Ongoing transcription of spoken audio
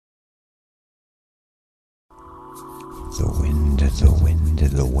The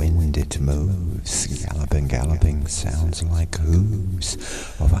wind, it moves, galloping, galloping, sounds like hooves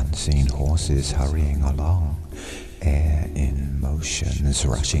of unseen horses hurrying along. Air in motion's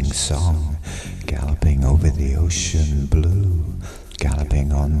rushing song, galloping over the ocean blue,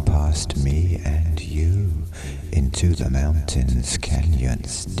 galloping on past me and you, into the mountains,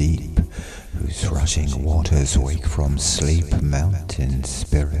 canyons deep, whose rushing waters wake from sleep. Mountain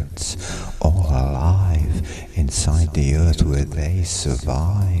spirits, all alive, inside the earth where they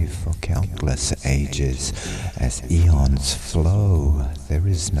survive for countless ages. As eons flow, there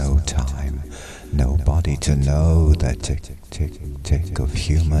is no time, nobody to know the tick, tick, tick of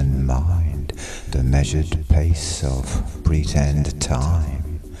human mind, the measured pace of pretend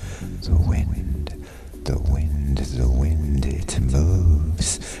time. The wind, it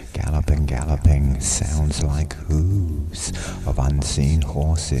moves, galloping, galloping, sounds like hooves of unseen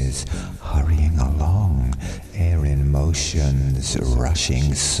horses hurrying along. Air in motion's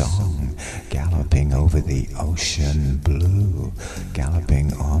rushing song, galloping over the ocean blue,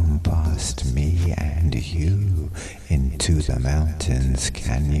 galloping on past me and you, into the mountains,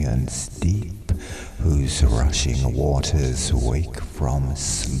 canyons deep, whose rushing waters wake from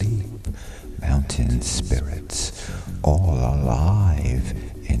sleep. Mountain spirits, all alive,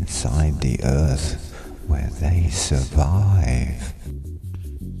 inside the earth where they survive.